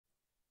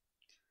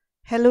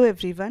Hello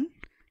everyone.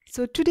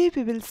 So today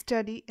we will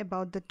study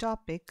about the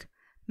topic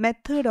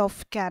method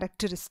of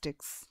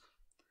characteristics.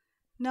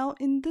 Now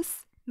in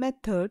this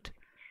method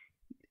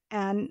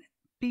an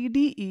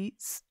PDE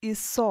is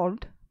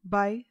solved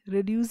by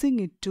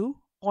reducing it to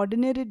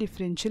ordinary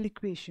differential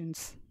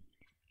equations.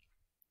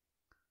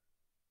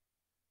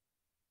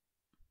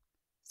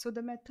 So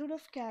the method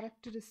of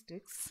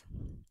characteristics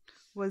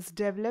was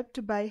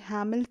developed by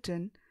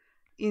Hamilton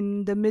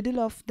in the middle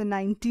of the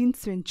 19th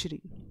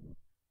century.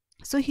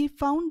 So he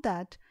found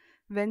that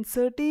when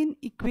certain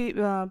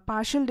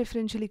partial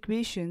differential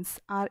equations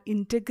are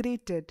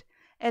integrated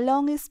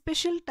along a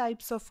special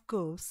types of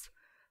curves,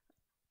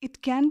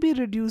 it can be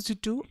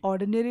reduced to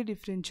ordinary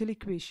differential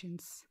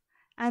equations.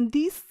 And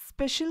these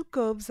special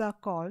curves are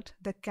called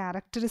the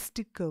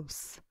characteristic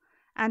curves.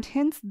 And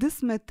hence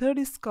this method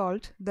is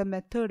called the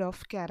method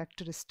of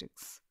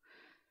characteristics.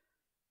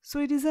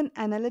 So it is an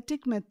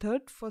analytic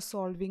method for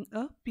solving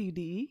a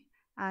PDE,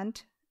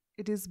 and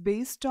it is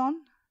based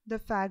on the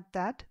fact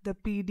that the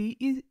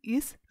PDE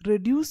is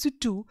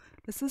reduced to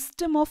a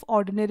system of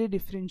ordinary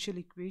differential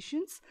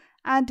equations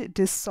and it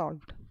is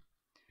solved.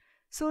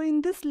 So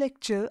in this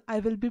lecture, I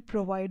will be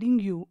providing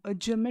you a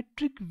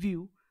geometric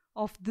view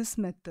of this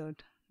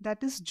method.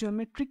 That is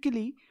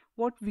geometrically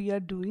what we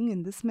are doing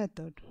in this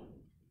method.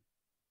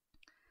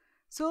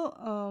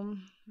 So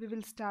we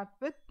will start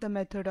with the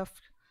method of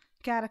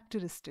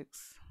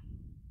characteristics.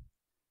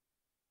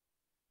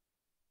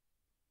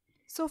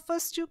 So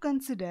first you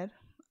consider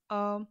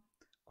a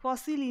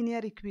quasi-linear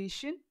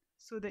equation.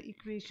 So the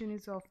equation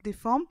is of the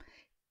form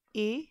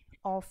A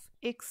of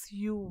x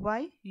u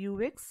y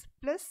u x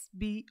plus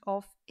B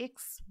of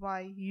x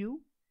y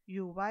u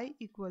y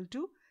equal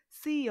to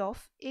C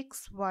of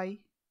x y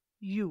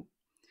u.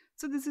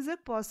 So this is a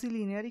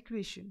quasi-linear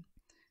equation.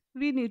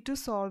 We need to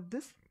solve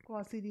this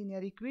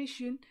quasi-linear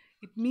equation.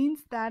 It means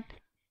that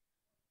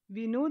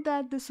we know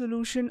that the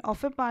solution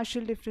of a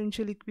partial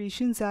differential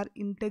equations are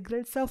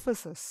integral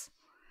surfaces,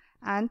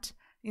 and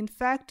in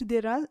fact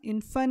there are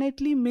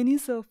infinitely many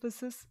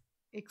surfaces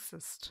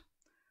exist.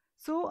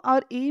 So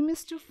our aim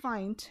is to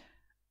find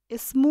a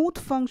smooth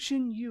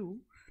function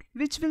u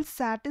which will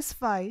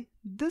satisfy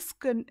this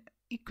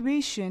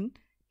equation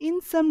in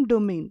some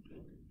domain.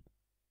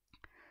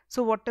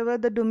 So whatever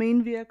the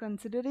domain we are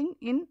considering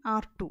in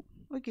R2,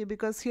 okay,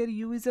 because here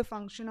u is a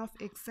function of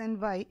x and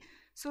y,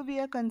 so we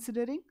are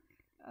considering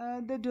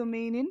the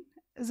domain in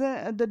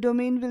the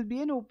domain will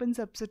be an open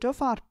subset of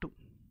R2.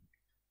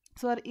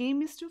 So our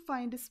aim is to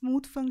find a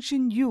smooth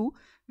function u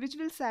which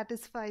will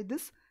satisfy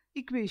this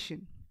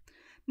equation.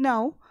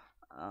 Now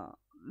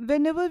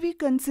whenever we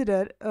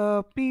consider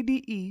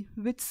PDE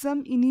with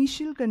some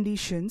initial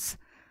conditions,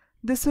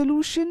 the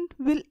solution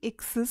will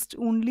exist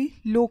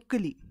only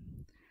locally.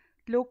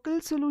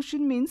 Local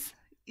solution means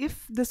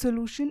if the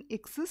solution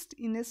exists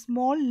in a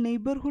small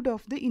neighborhood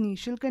of the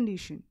initial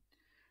condition.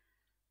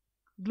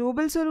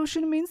 Global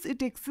solution means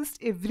it exists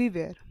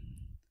everywhere.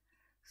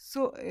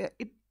 So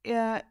it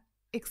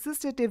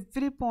exists at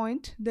every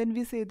point, then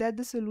we say that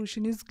the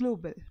solution is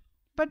global.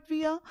 But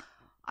we are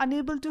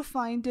unable to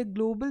find a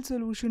global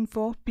solution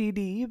for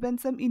PDE when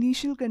some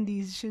initial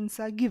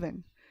conditions are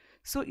given.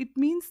 So it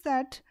means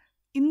that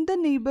in the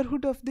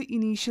neighborhood of the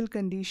initial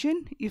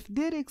condition, if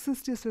there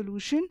exists a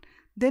solution,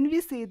 then we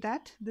say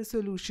that the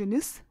solution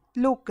is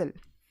local.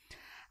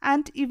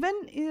 And even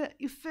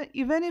if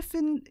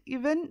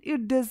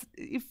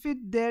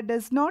there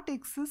does not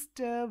exist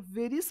a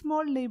very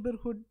small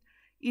neighborhood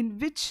in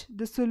which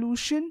the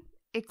solution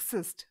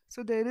exists,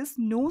 so there is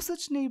no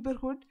such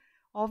neighborhood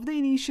of the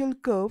initial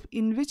curve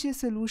in which a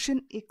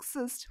solution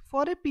exists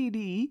for a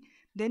PDE,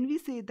 then we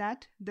say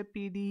that the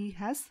PDE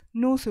has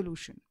no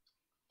solution.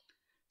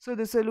 So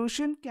the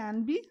solution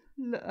can be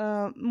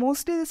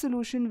mostly the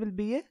solution will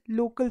be a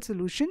local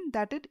solution,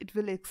 that it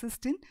will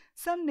exist in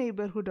some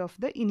neighborhood of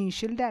the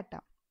initial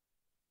data.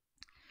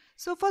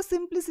 So for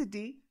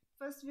simplicity,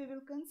 first we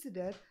will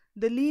consider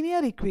the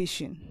linear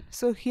equation.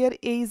 So here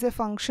A is a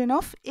function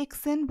of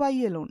x and y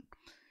alone.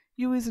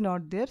 U is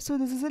not there. So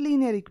this is a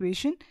linear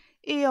equation.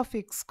 A of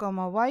x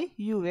comma y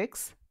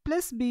ux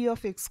plus B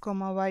of x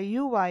comma y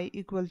uy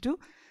equal to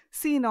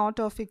C naught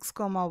of x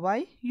comma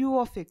y u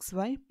of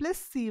xy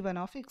plus C1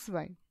 of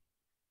xy.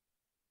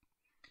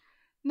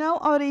 Now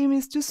our aim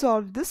is to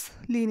solve this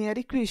linear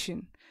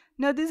equation.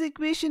 Now this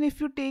equation,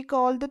 if you take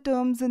all the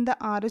terms in the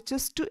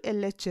RHS to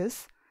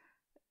LHS,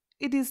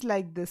 it is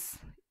like this: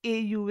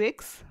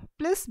 AUX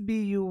plus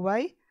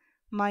BUY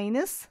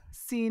minus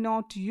C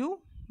naught u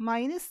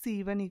minus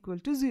C1 equal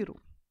to 0.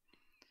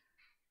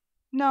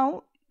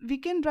 Now we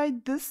can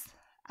write this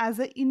as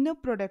an inner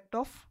product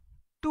of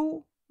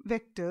two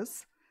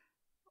vectors.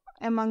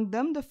 Among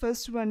them, the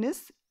first one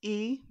is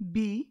A,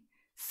 B,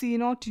 C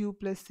naught u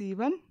plus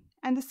C1,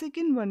 and the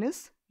second one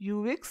is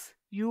Ux,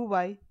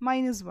 Uy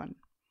minus 1.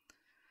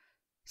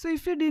 So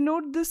if we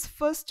denote this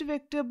first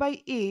vector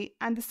by A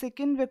and the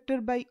second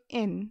vector by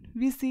N,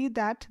 we see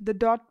that the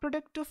dot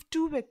product of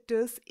two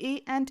vectors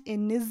A and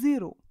N is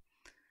 0.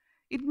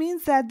 It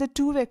means that the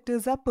two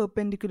vectors are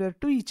perpendicular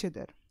to each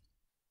other.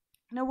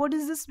 Now what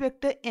is this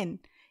vector n?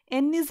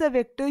 N is a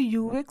vector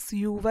ux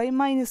uy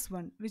minus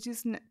 1, which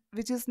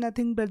is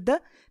nothing but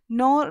the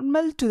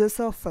normal to the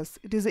surface.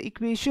 It is the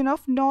equation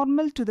of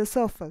normal to the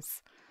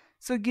surface.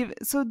 So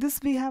this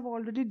we have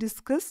already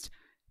discussed.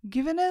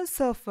 Given a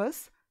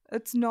surface,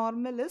 its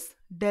normal is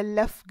del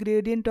f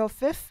gradient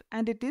of f,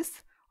 and it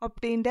is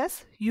obtained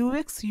as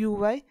ux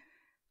uy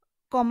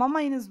comma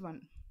minus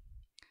 1.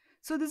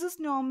 So this is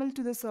normal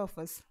to the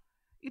surface.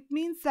 It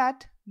means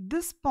that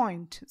this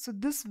point, so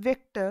this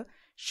vector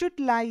should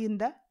lie in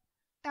the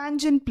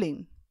tangent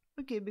plane,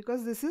 okay,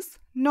 because this is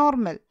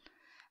normal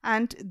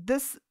and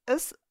this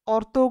is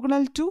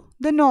orthogonal to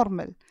the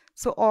normal.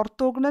 So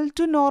orthogonal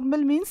to normal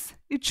means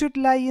it should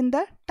lie in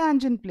the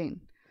tangent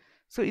plane.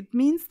 So it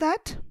means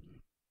that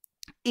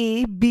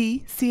a,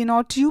 b,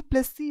 c0 u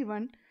plus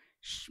c1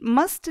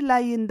 must lie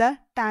in the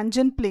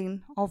tangent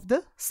plane of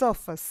the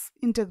surface,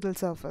 integral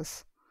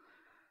surface.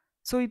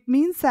 So it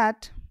means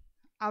that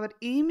our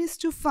aim is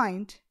to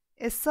find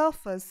a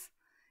surface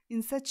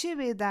in such a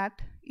way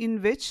that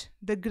in which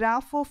the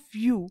graph of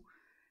u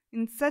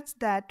in such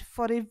that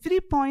for every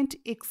point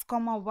x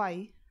comma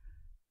y,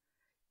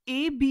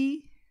 a,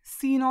 b,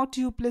 c0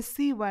 u plus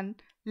c1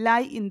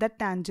 lie in the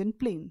tangent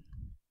plane.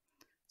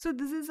 So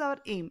this is our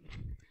aim.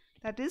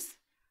 That is,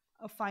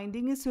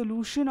 finding a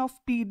solution of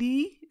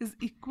PDE is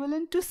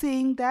equivalent to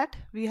saying that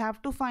we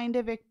have to find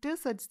a vector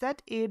such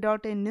that a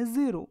dot n is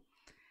 0.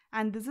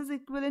 And this is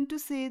equivalent to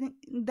saying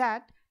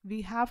that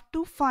we have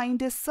to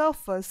find a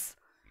surface.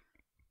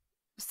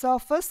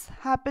 Surface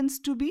happens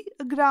to be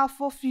a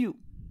graph of u.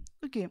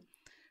 Okay,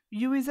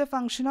 u is a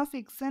function of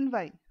x and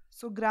y.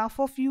 So graph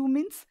of u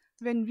means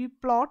when we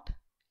plot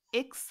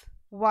x,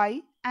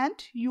 y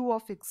and u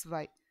of x,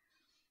 y.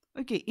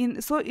 Okay,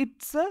 so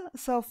it's a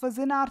surface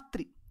in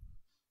R3.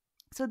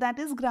 So that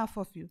is graph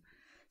of u.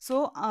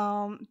 So,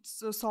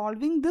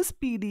 solving this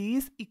PDE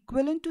is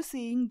equivalent to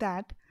saying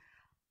that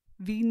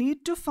we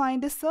need to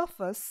find a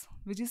surface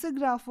which is a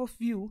graph of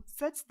u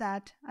such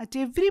that at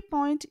every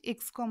point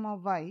x comma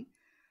y,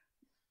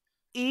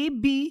 a,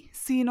 b,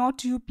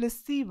 c0 u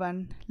plus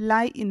c1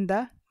 lie in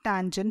the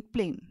tangent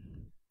plane.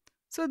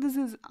 So this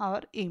is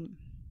our aim.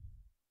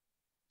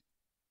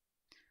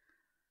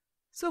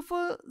 So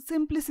for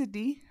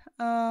simplicity,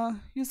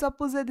 you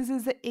suppose that this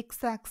is the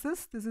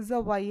x-axis, this is the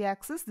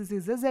y-axis, this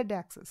is the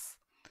z-axis.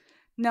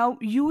 Now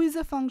u is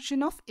a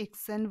function of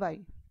x and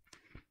y.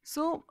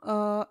 So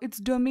its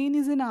domain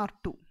is in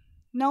R2.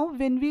 Now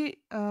when we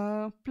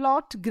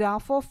plot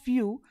graph of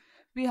u,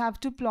 we have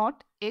to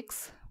plot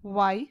x,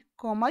 y,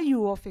 comma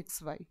u of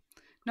xy.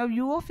 Now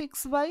u of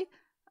xy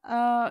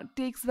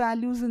takes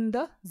values in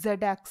the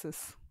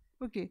z-axis.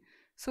 Okay.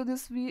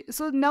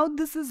 So now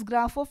this is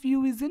graph of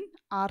u is in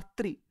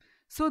R3.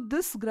 So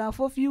this graph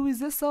of u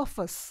is a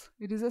surface.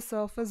 It is a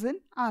surface in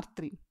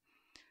R3.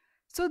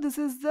 So this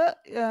is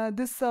the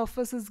this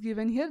surface is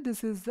given here.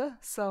 This is the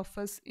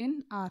surface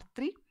in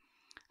R3.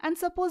 And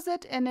suppose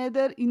that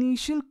another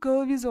initial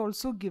curve is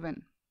also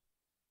given.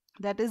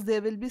 That is,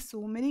 there will be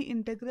so many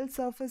integral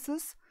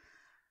surfaces.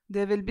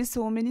 There will be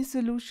so many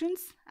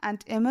solutions,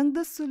 and among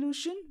the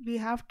solution we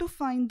have to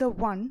find the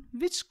one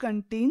which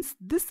contains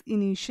this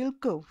initial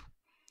curve.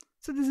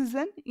 So this is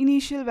an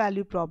initial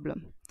value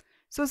problem.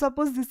 So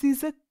suppose this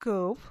is a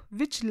curve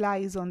which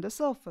lies on the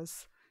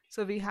surface.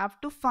 So we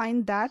have to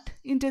find that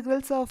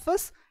integral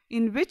surface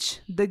in which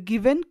the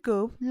given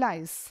curve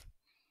lies.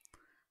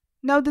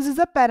 Now this is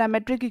a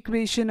parametric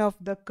equation of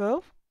the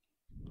curve.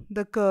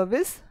 The curve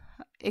is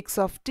x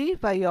of t,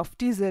 y of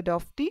t, z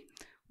of t,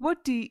 where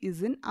t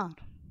is in R.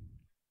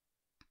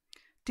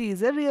 T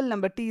is a real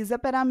number, t is a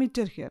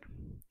parameter here.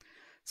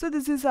 So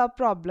this is our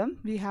problem.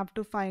 We have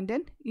to find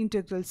an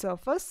integral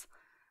surface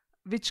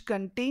which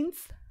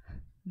contains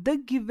the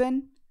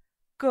given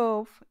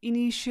curve,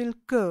 initial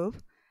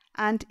curve,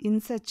 and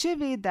in such a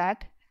way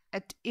that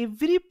at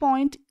every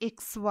point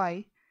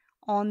xy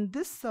on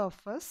this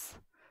surface,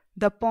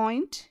 the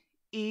point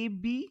a,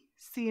 b,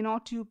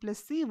 c0 u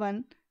plus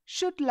c1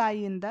 should lie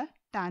in the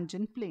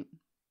tangent plane.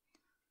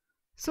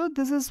 So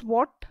this is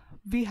what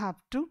we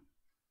have to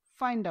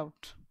find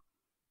out.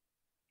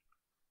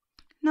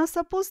 Now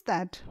suppose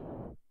that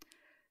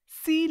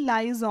C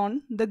lies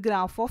on the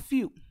graph of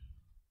u.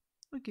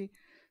 Okay,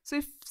 so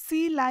if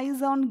C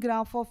lies on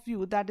graph of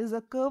u, that is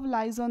a curve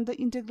lies on the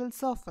integral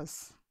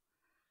surface,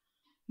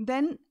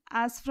 then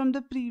as from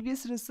the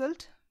previous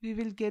result, we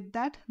will get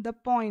that the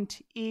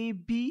point a,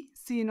 b,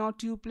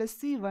 c0 u plus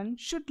c1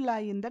 should lie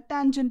in the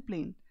tangent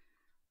plane.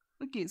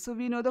 Okay, so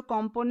we know the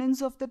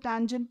components of the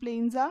tangent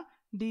planes are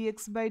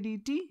dx by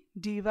dt,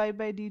 dy by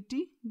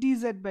dt,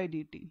 dz by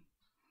dt.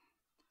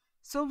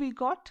 So we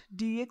got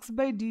dx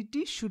by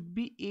dt should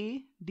be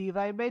a, dy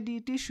by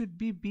dt should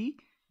be b,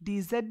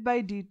 dz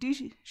by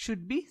dt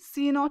should be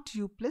c0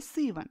 u plus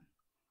c1.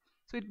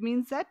 So it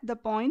means that the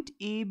point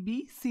a,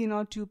 b,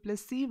 c0 u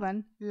plus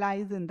c1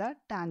 lies in the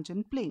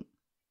tangent plane.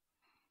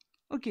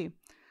 Okay,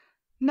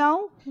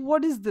 now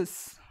what is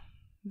this?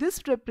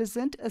 This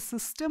represents a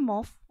system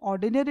of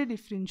ordinary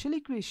differential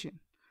equation.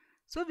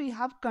 So we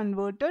have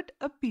converted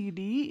a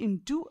PDE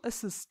into a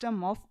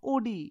system of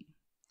ODE.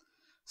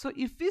 So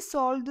if we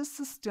solve this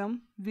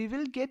system, we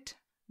will get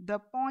the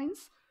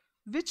points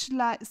which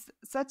lie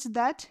such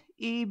that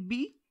A,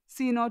 B,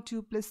 C0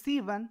 2 plus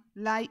C1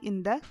 lie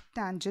in the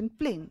tangent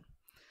plane.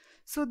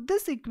 So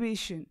this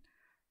equation,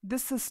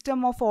 this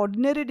system of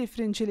ordinary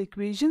differential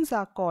equations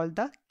are called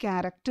the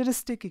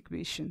characteristic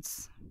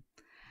equations.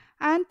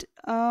 And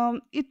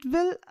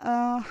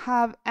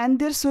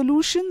their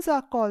solutions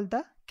are called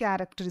the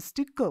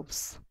characteristic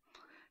curves.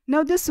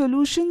 Now the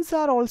solutions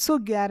are also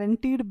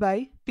guaranteed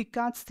by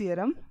Picard's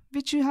theorem,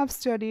 which you have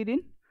studied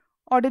in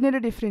ordinary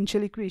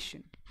differential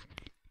equation.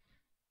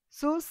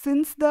 So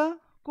since the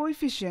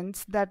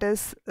coefficients, that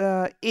is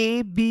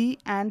A, B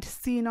and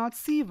C0,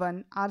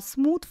 C1 are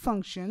smooth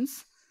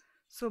functions,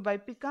 so by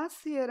Picard's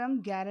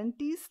theorem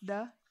guarantees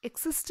the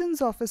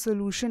existence of a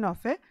solution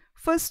of a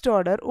first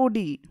order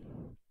ODE.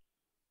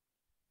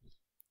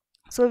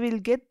 So we'll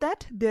get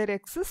that there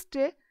exists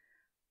a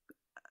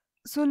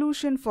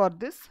solution for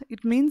this.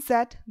 It means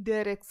that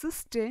there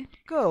exists a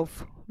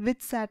curve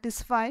which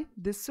satisfies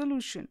this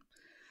solution.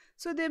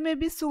 So there may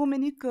be so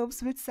many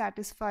curves which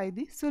satisfy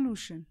the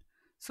solution.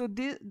 So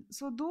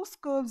those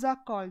curves are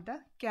called the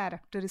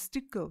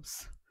characteristic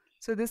curves.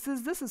 So this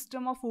is the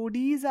system of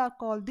ODEs are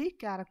called the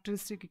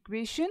characteristic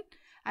equation,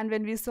 and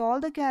when we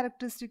solve the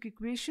characteristic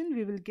equation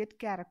we will get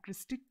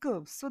characteristic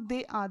curves. So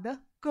they are the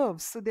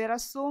curves. So there are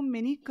so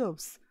many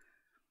curves.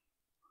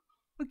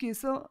 Okay,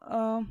 so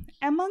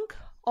among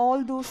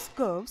all those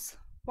curves,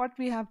 what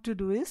we have to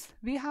do is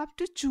we have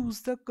to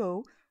choose the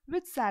curve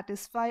which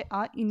satisfy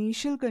our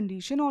initial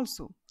condition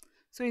also.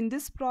 So in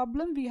this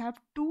problem we have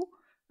two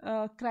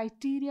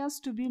criteria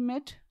to be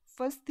met.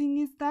 First thing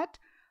is that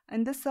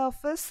in the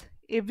surface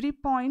every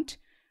point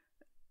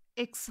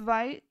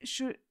xy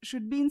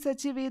should be in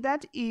such a way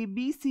that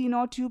AB,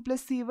 C0 U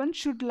plus C1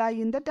 should lie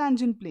in the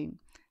tangent plane.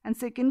 And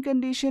second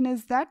condition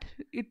is that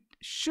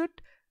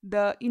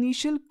the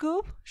initial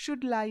curve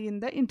should lie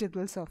in the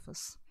integral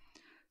surface.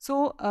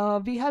 So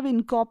we have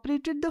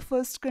incorporated the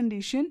first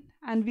condition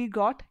and we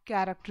got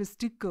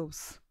characteristic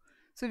curves.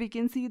 So we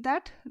can see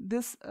that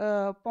this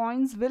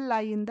points will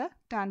lie in the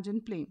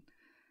tangent plane.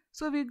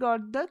 So we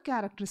got the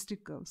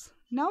characteristic curves.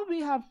 Now we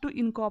have to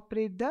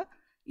incorporate the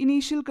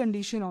initial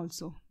condition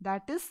also.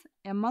 That is,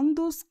 among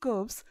those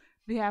curves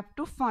we have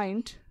to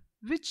find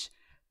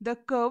the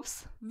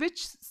curves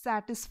which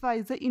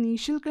satisfies the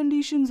initial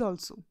conditions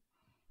also.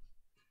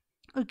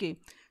 Okay,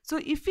 so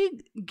if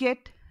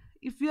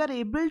we are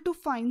able to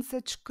find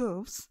such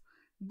curves,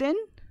 then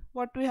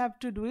what we have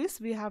to do is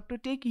we have to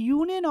take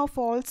union of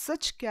all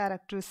such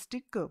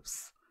characteristic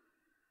curves.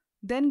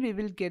 Then we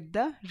will get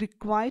the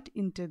required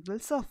integral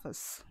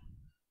surface.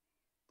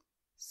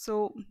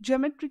 So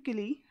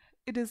geometrically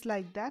it is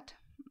like that.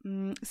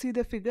 See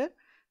the figure.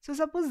 So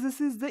suppose this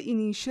is the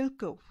initial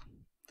curve.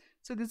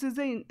 So this is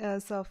the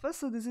surface.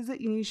 So this is the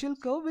initial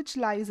curve which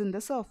lies in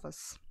the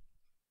surface.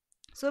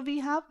 So we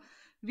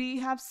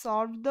have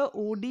solved the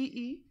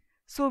ODE.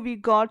 So we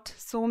got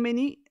so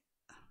many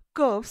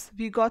curves,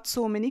 we got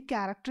so many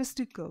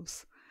characteristic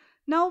curves.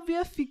 Now we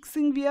are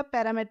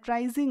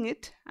parameterizing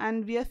it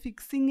and we are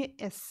fixing a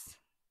S.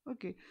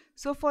 Okay,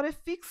 so for a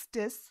fixed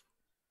S,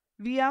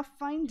 we are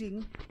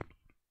finding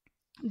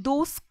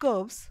those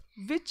curves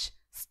which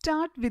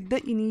start with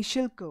the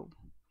initial curve.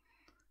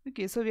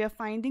 Okay, so we are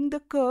finding the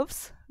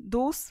curves,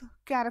 those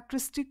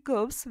characteristic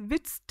curves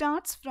which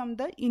starts from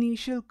the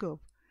initial curve.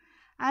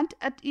 And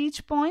at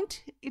each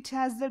point it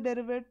has the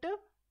derivative,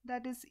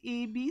 that is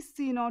AB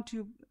C0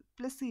 U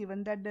plus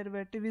C1, that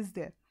derivative is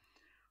there.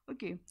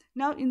 Okay,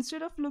 now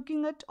instead of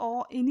looking at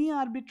any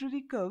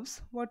arbitrary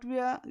curves, what we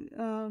are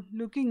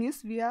looking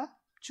is we are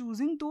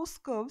choosing those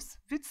curves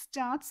which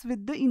starts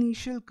with the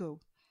initial curve.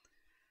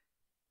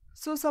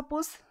 So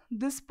suppose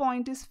this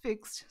point is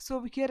fixed,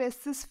 so here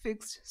S is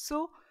fixed,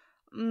 so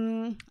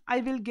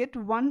I will get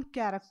one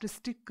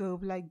characteristic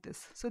curve like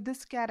this. So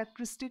this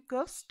characteristic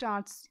curve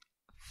starts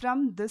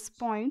from this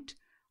point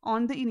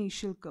on the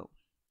initial curve.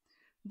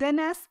 Then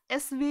as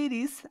S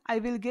varies, I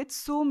will get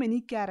so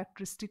many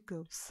characteristic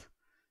curves.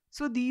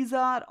 So these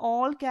are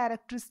all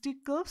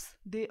characteristic curves.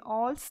 They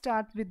all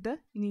start with the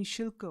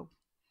initial curve.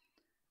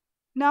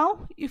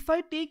 Now if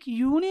I take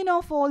union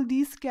of all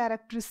these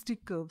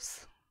characteristic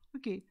curves,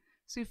 okay,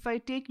 so if I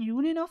take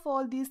union of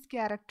all these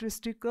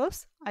characteristic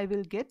curves, I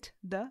will get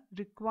the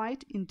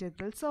required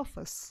integral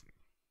surface.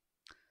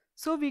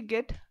 So we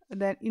get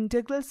the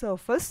integral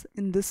surface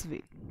in this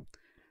way.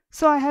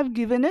 So I have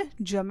given a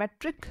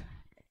geometric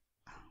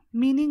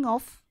meaning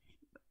of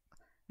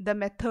the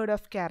method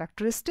of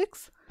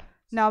characteristics.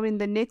 Now in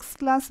the next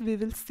class we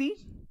will see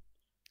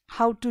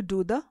how to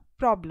do the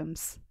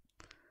problems.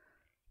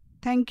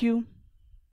 Thank you.